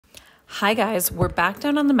Hi guys, we're back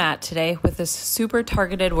down on the mat today with this super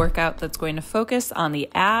targeted workout that's going to focus on the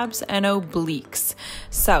abs and obliques.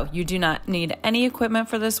 So you do not need any equipment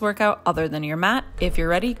for this workout other than your mat. If you're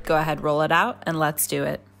ready, go ahead, roll it out, and let's do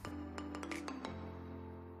it.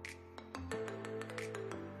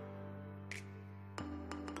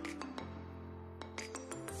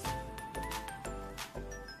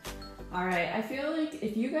 All right, I feel like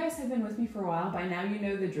if you guys have been with me for a while, by now you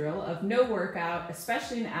know the drill of no workout,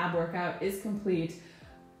 especially an ab workout, is complete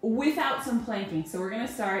without some planking. So we're gonna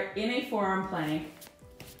start in a forearm plank.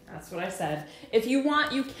 That's what I said. If you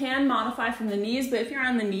want, you can modify from the knees, but if you're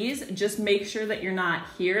on the knees, just make sure that you're not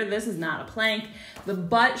here. This is not a plank. The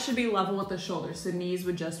butt should be level with the shoulders, so knees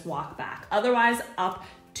would just walk back. Otherwise, up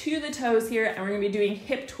to the toes here, and we're gonna be doing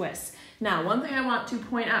hip twists. Now, one thing I want to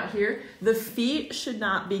point out here, the feet should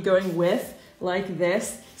not be going with like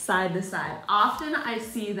this, side to side. Often I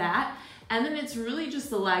see that, and then it's really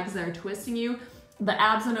just the legs that are twisting you. The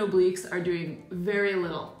abs and obliques are doing very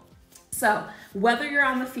little. So whether you're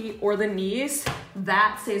on the feet or the knees,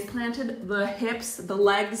 that stays planted. The hips, the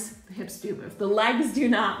legs do move. The legs do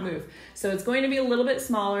not move. So it's going to be a little bit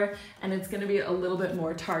smaller and it's going to be a little bit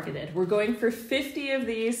more targeted. We're going for 50 of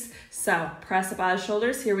these. So press up on the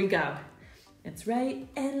shoulders. Here we go. It's right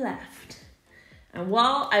and left. And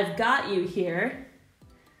while I've got you here,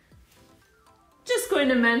 just going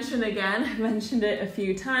to mention again, I mentioned it a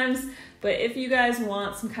few times, but if you guys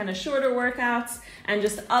want some kind of shorter workouts and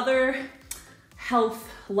just other health,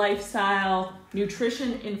 lifestyle,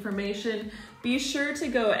 nutrition information, be sure to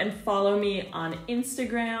go and follow me on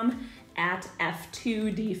Instagram at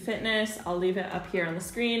F2DFitness. I'll leave it up here on the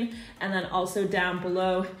screen and then also down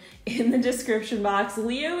below in the description box.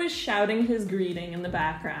 Leo is shouting his greeting in the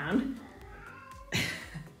background.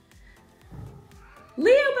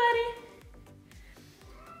 Leo,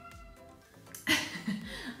 buddy.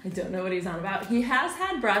 I don't know what he's on about. He has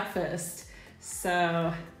had breakfast,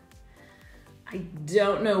 so I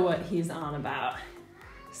don't know what he's on about.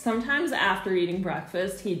 Sometimes after eating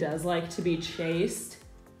breakfast, he does like to be chased.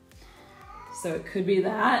 So it could be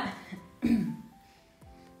that. Do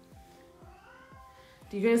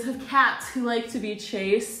you guys have cats who like to be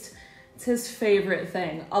chased? It's his favorite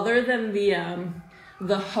thing, other than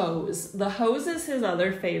the hose. The hose is his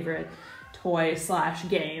other favorite toy /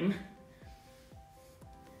 game.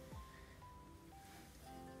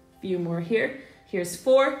 Few more here. Here's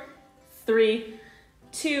 4, 3,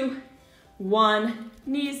 2, 1.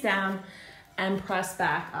 Knees down and press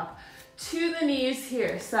back up to the knees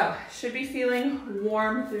here. So should be feeling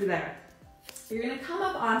warm through there. You're gonna come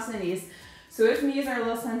up onto the knees. So if knees are a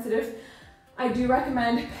little sensitive, I do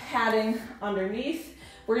recommend padding underneath.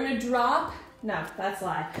 We're gonna drop, no, that's a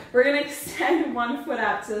lie. We're gonna extend one foot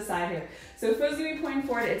out to the side here. So if it's gonna be pointing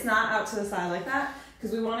forward, it's not out to the side like that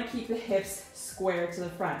because we wanna keep the hips square to the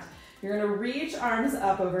front. You're gonna reach arms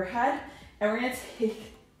up overhead and we're gonna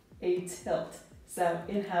take a tilt. So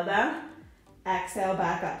inhale down, exhale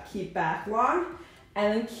back up, keep back long,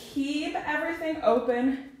 and then keep everything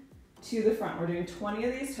open to the front. We're doing 20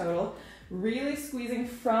 of these total, really squeezing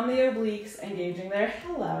from the obliques, engaging there.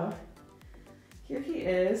 Hello, here he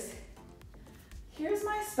is. Here's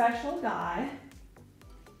my special guy.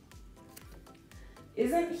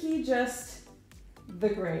 Isn't he just the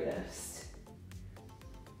greatest?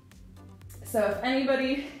 So if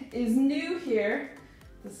anybody is new here,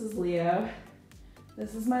 this is Leo.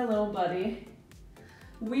 This is my little buddy.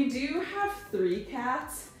 We do have 3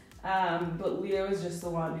 cats, but Leo is just the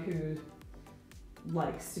one who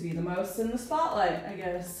likes to be the most in the spotlight, I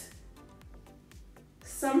guess.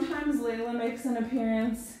 Sometimes Layla makes an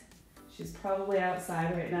appearance. She's probably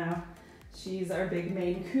outside right now. She's our big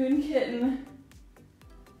Maine Coon kitten.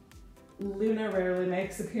 Luna rarely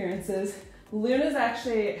makes appearances. Luna's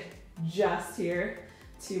actually just here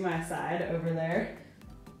to my side over there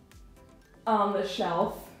on the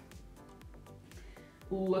shelf,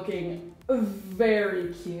 looking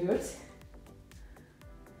very cute.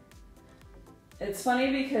 It's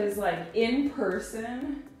funny because like in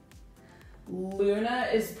person, Luna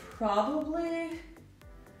is probably,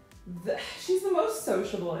 she's the most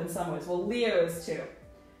sociable in some ways. Well, Leo is too.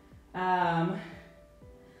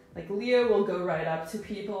 Like Leo will go right up to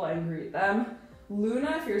people and greet them.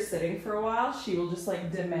 Luna, if you're sitting for a while, she will just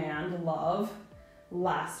like demand love.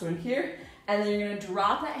 Last one here. And then you're gonna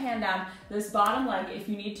drop that hand down. This bottom leg, if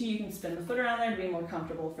you need to, you can spin the foot around there to be more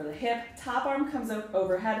comfortable for the hip. Top arm comes up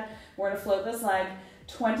overhead. We're gonna float this leg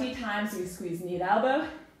 20 times. We squeeze knee to elbow,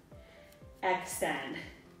 extend.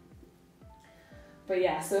 But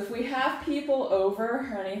yeah, so if we have people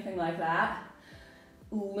over or anything like that,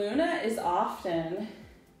 Luna is often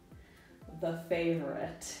the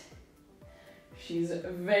favorite. She's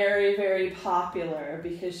very, very popular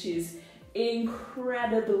because she's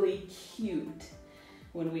incredibly cute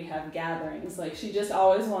when we have gatherings. Like, she just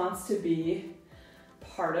always wants to be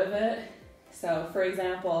part of it. So for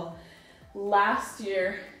example, last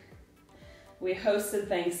year we hosted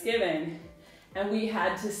Thanksgiving and we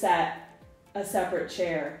had to set a separate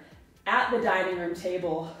chair at the dining room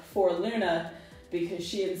table for Luna because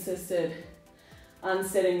she insisted on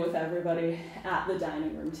sitting with everybody at the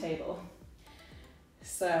dining room table.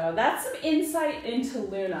 So that's some insight into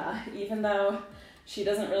Luna. Even though she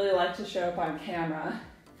doesn't really like to show up on camera,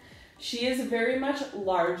 she is very much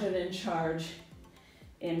large and in charge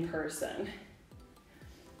in person.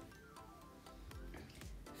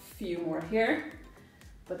 Few more here,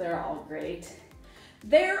 but they're all great.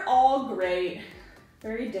 They're all great,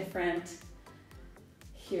 very different.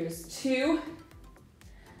 Here's 2.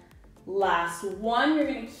 Last one, you're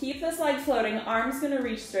gonna keep this leg floating, arm's gonna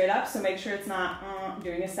reach straight up, so make sure it's not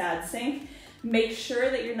doing a sad sink. Make sure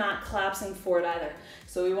that you're not collapsing forward either.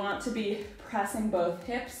 So we want to be pressing both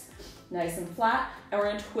hips nice and flat, and we're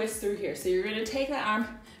gonna twist through here. So you're gonna take that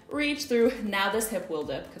arm, reach through, now this hip will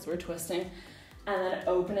dip because we're twisting, and then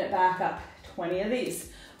open it back up. 20 of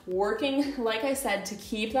these. Working, like I said, to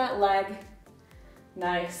keep that leg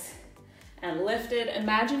nice and lifted.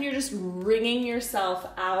 Imagine you're just wringing yourself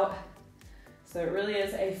out. So it really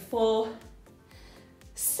is a full,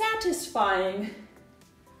 satisfying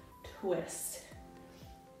twist.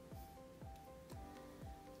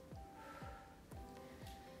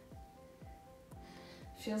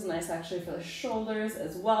 Feels nice actually for the shoulders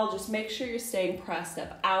as well. Just make sure you're staying pressed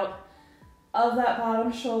up out of that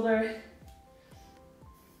bottom shoulder.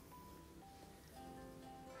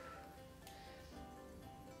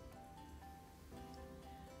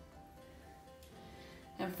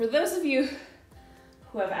 And for those of you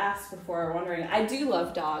who have asked before or wondering, I do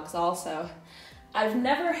love dogs also. I've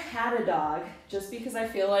never had a dog just because I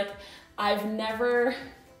feel like I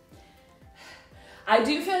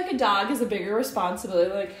do feel like a dog is a bigger responsibility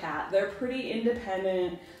than a cat. They're pretty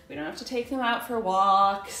independent. We don't have to take them out for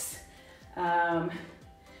walks.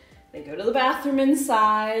 They go to the bathroom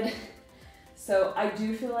inside. So I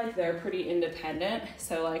do feel like they're pretty independent.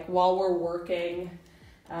 So like while we're working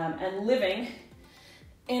and living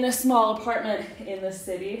in a small apartment in the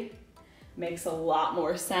city makes a lot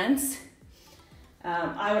more sense.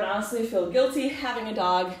 I would honestly feel guilty having a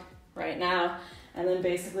dog right now and then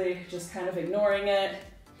basically just kind of ignoring it.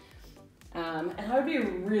 And I would be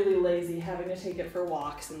really lazy having to take it for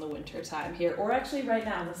walks in the winter time here, or actually right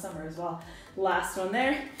now in the summer as well. Last one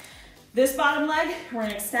there. This bottom leg, we're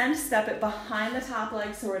gonna extend, step it behind the top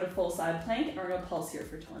leg so we're at a full side plank, and we're gonna pulse here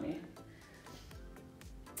for 20.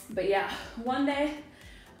 But yeah, one day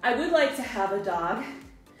I would like to have a dog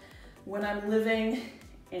when I'm living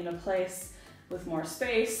in a place with more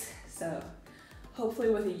space, so hopefully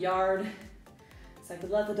with a yard, so I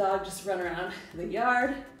could let the dog just run around the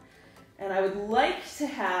yard. And I would like to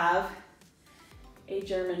have a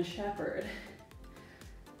German Shepherd.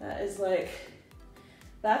 That is like,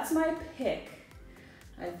 that's my pick,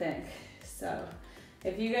 I think. So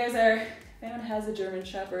if you guys are, if anyone has a German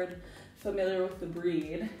Shepherd, familiar with the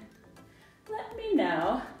breed, let me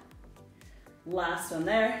know. Last one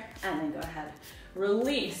there, and then go ahead.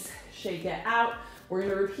 Release, shake it out. We're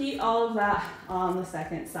gonna repeat all of that on the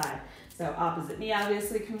second side. So opposite knee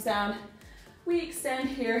obviously comes down. We extend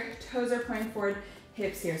here, toes are pointing forward,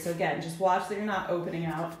 hips here. So again, just watch that you're not opening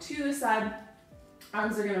out to the side.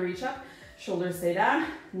 Arms are gonna reach up, shoulders stay down.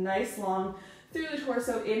 Nice long through the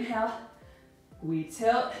torso. Inhale, we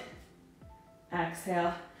tilt.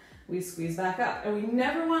 Exhale, we squeeze back up. And we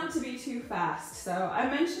never want to be too fast. So I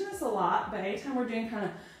mention this a lot, but anytime we're doing kind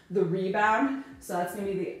of the rebound, so that's gonna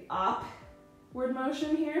be the upward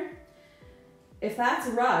motion here. If that's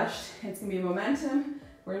rushed, it's gonna be momentum.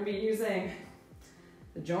 We're gonna be using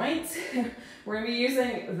the joints. We're gonna be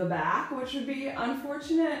using the back, which would be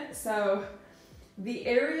unfortunate. So the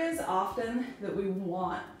areas often that we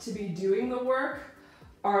want to be doing the work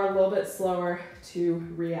are a little bit slower to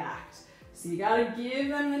react. So you gotta give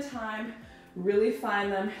them the time, really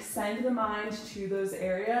find them, send the mind to those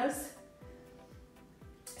areas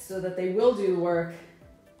so that they will do the work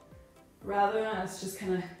rather than us just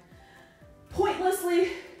kind of pointlessly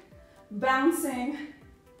bouncing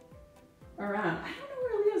around. I don't know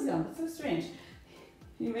where Leo's gone, that's so strange.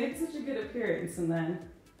 He made such a good appearance, and then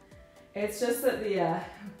it's just that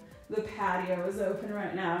the patio is open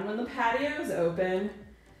right now. And when the patio is open,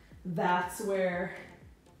 that's where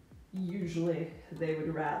usually they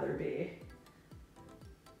would rather be.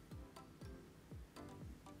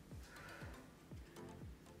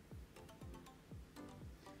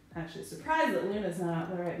 Actually surprised that Luna's not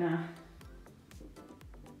out there right now.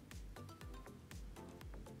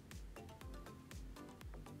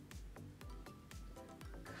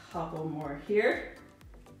 Couple more here.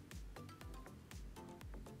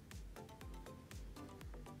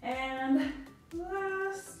 And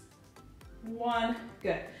last one.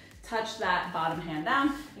 Good. Touch that bottom hand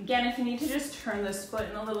down. Again, if you need to just turn this foot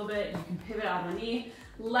in a little bit, you can pivot on the knee.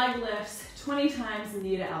 Leg lifts 20 times,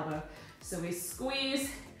 knee to elbow. So we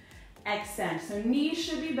squeeze, extend. So knee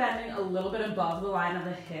should be bending a little bit above the line of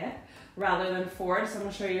the hip rather than forward. So I'm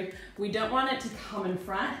gonna show you, we don't want it to come in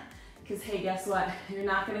front because hey, guess what? You're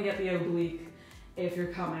not gonna get the oblique if you're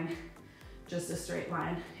coming just a straight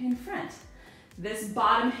line in front. This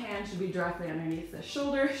bottom hand should be directly underneath the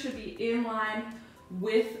shoulder, should be in line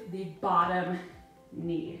with the bottom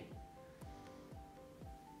knee.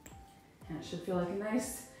 And it should feel like a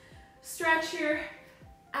nice stretch here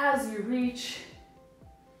as you reach.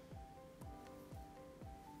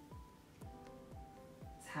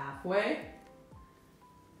 It's halfway.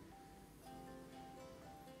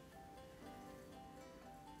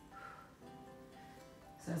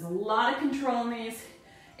 So there's a lot of control in these.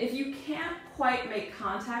 If you can't quite make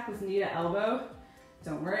contact with knee to elbow,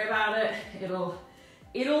 don't worry about it.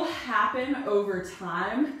 It'll happen over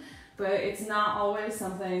time, but it's not always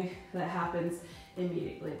something that happens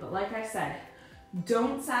immediately. But like I said,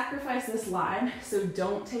 don't sacrifice this line, so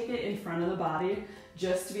don't take it in front of the body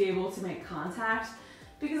just to be able to make contact,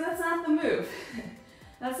 because that's not the move.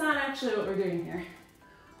 That's not actually what we're doing here.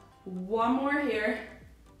 One more here.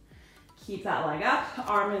 Keep that leg up.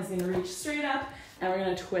 Arm is gonna reach straight up, and we're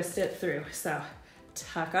gonna twist it through. So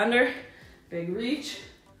tuck under, big reach,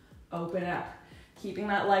 open up, keeping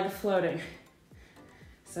that leg floating.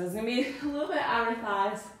 So it's gonna be a little bit outer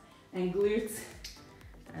thighs and glutes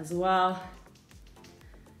as well.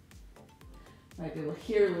 Might be able to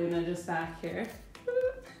hear Luna just back here.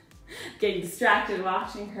 Getting distracted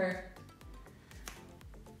watching her.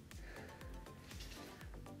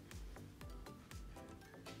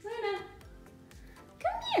 Luna,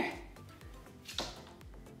 come here.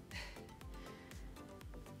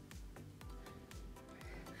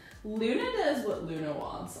 Luna does what Luna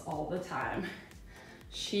wants all the time.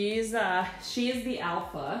 She is the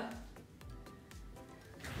alpha.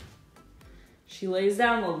 She lays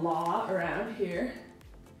down the law around here.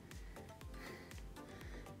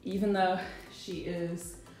 Even though she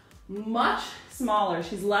is much smaller,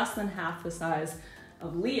 she's less than half the size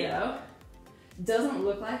of Leo. Doesn't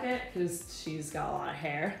look like it because she's got a lot of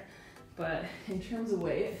hair, but in terms of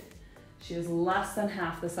weight, she is less than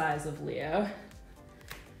half the size of Leo.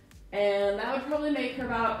 And that would probably make her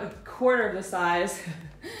about a quarter of the size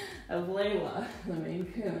of Layla, the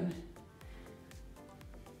Maine Coon.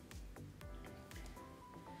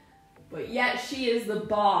 But yet she is the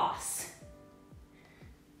boss.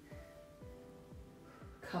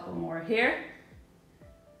 Couple more here.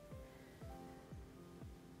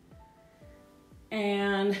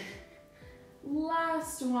 And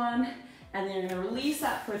last one. And then you're gonna release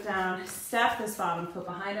that foot down, step this bottom foot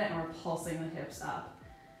behind it, and we're pulsing the hips up.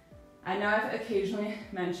 I know I've occasionally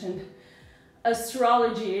mentioned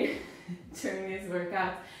astrology during these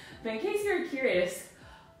workouts, but in case you're curious,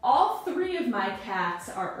 all three of my cats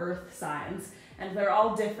are earth signs, and they're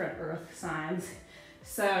all different earth signs.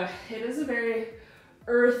 So it is a very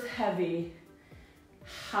earth-heavy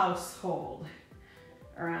household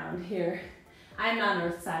around here. I'm not an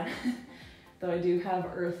earth sign, though I do have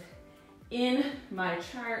earth in my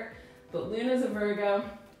chart, but Luna's a Virgo,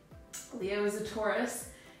 Leo is a Taurus,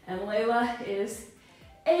 and Layla is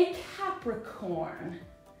a Capricorn.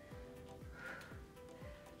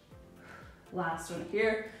 Last one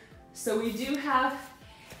here. So we do have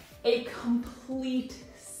a complete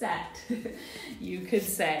set, you could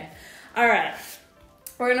say. All right,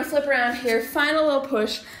 we're gonna flip around here. Final little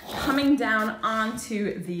push, coming down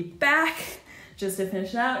onto the back. Just to finish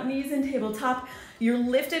it out, knees in tabletop. You're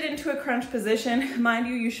lifted into a crunch position. Mind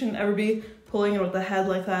you, you shouldn't ever be pulling it with the head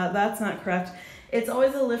like that. That's not correct. It's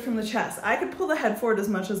always a lift from the chest. I could pull the head forward as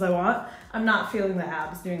much as I want. I'm not feeling the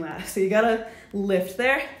abs doing that. So you gotta lift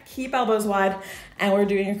there, keep elbows wide, and we're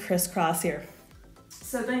doing a crisscross here.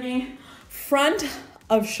 So thinking front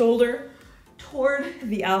of shoulder toward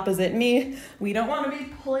the opposite knee. We don't wanna be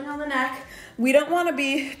pulling on the neck. We don't wanna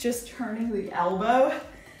be just turning the elbow,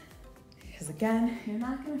 because again, you're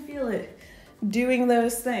not gonna feel it doing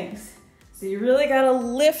those things. So you really gotta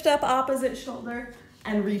lift up opposite shoulder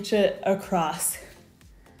and reach it across.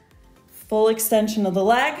 Full extension of the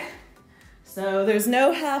leg. So there's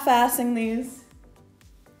no half-assing these.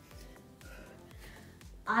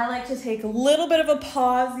 I like to take a little bit of a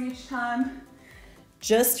pause each time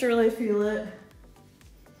just to really feel it.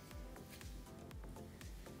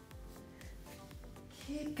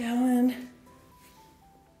 Keep going.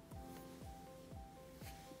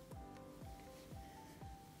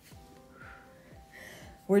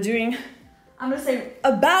 We're doing, I'm gonna say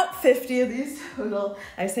about 50 of these total.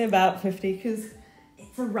 I say about 50 because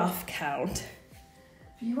it's a rough count.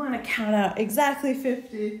 If you wanna count out exactly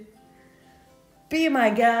 50, be my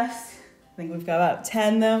guest. I think we've got about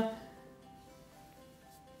 10 though.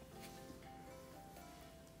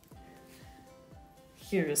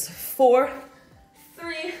 Here's 4,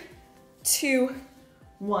 3, 2,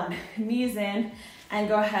 1. Knees in, and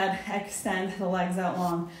go ahead, extend the legs out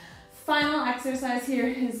long. Final exercise here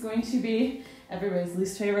is going to be everybody's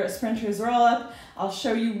least favorite, sprinter's roll up. I'll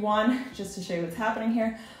show you one just to show you what's happening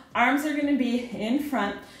here. Arms are gonna be in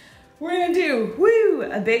front. We're gonna do,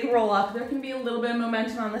 a big roll up. There can be a little bit of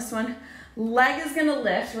momentum on this one. Leg is gonna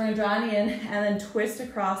lift. We're gonna draw a knee in and then twist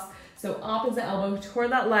across. So opposite elbow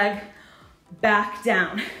toward that leg, back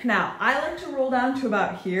down. Now, I like to roll down to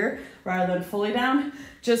about here rather than fully down,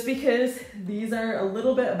 just because these are a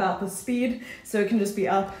little bit about the speed, so it can just be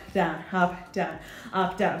up, down,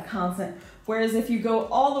 constant. Whereas if you go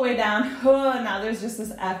all the way down, now there's just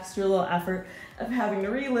this extra little effort of having to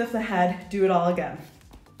relift the head, do it all again.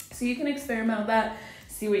 So you can experiment with that,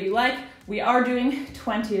 see what you like. We are doing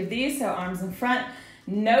 20 of these, so arms in front,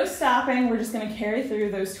 no stopping. We're just gonna carry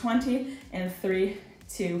through those 20 in 3,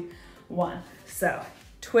 2, 1. So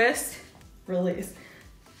twist, release.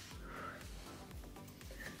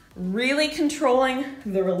 Really controlling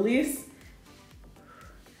the release.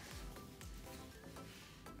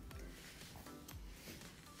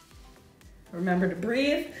 Remember to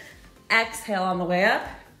breathe. Exhale on the way up.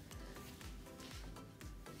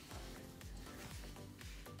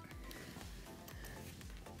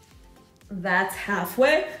 That's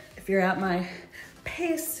halfway. If you're at my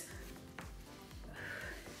pace,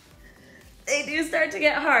 they do start to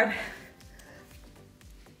get hard.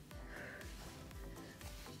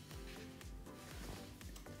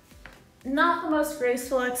 Not the most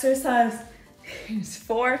graceful exercise. Here's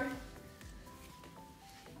 4.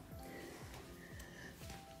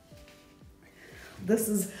 This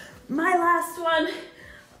is my last one.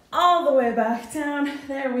 All the way back down.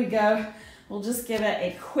 There we go. We'll just give it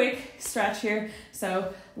a quick stretch here.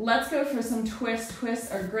 So let's go for some twists.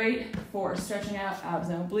 Twists are great for stretching out abs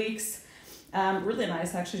and obliques. Really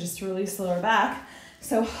nice actually just to release the lower back.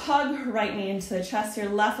 So hug right knee into the chest here.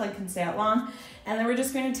 Left leg can stay out long. And then we're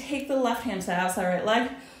just going to take the left hand to the outside right leg,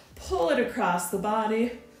 pull it across the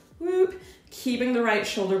body, whoop, keeping the right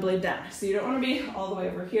shoulder blade down. So you don't want to be all the way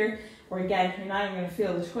over here, or again, you're not even going to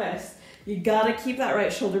feel the twist. You got to keep that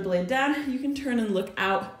right shoulder blade down. You can turn and look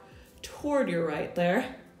out toward your right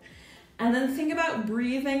there. And then think about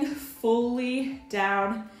breathing fully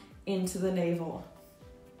down into the navel.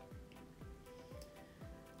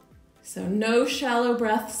 So no shallow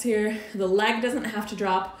breaths here. The leg doesn't have to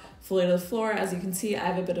drop fully to the floor. As you can see, I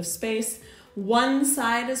have a bit of space. One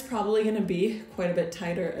side is probably going to be quite a bit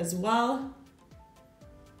tighter as well.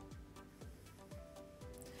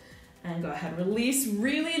 And go ahead, release.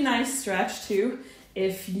 Really nice stretch too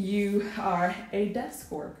if you are a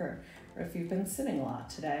desk worker or if you've been sitting a lot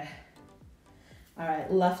today. All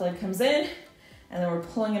right, left leg comes in and then we're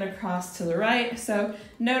pulling it across to the right. So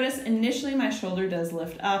notice initially my shoulder does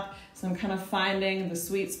lift up. So I'm kind of finding the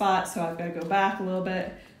sweet spot. So I've got to go back a little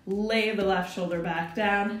bit, lay the left shoulder back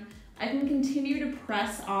down. I can continue to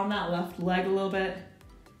press on that left leg a little bit.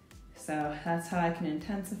 So that's how I can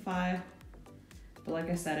intensify. But like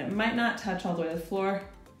I said, it might not touch all the way to the floor.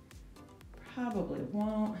 Probably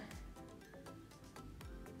won't.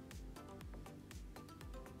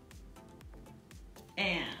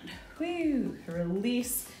 And whoo,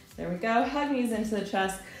 release. There we go. Hug knees into the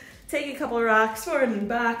chest. Take a couple of rocks forward and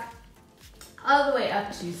back. All the way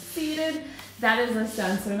up to seated. That is us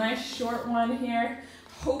done. So a nice short one here.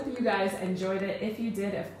 Hope you guys enjoyed it. If you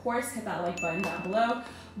did, of course, hit that like button down below.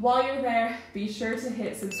 While you're there, be sure to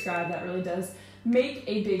hit subscribe. That really does make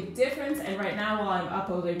a big difference. And right now, while I'm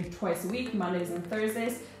uploading twice a week, Mondays and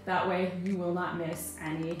Thursdays, that way you will not miss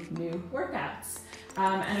any new workouts.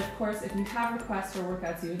 And of course, if you have requests or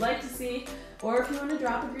workouts you would like to see, or if you want to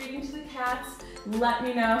drop a greeting to the cats, let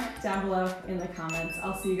me know down below in the comments.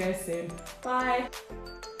 I'll see you guys soon. Bye.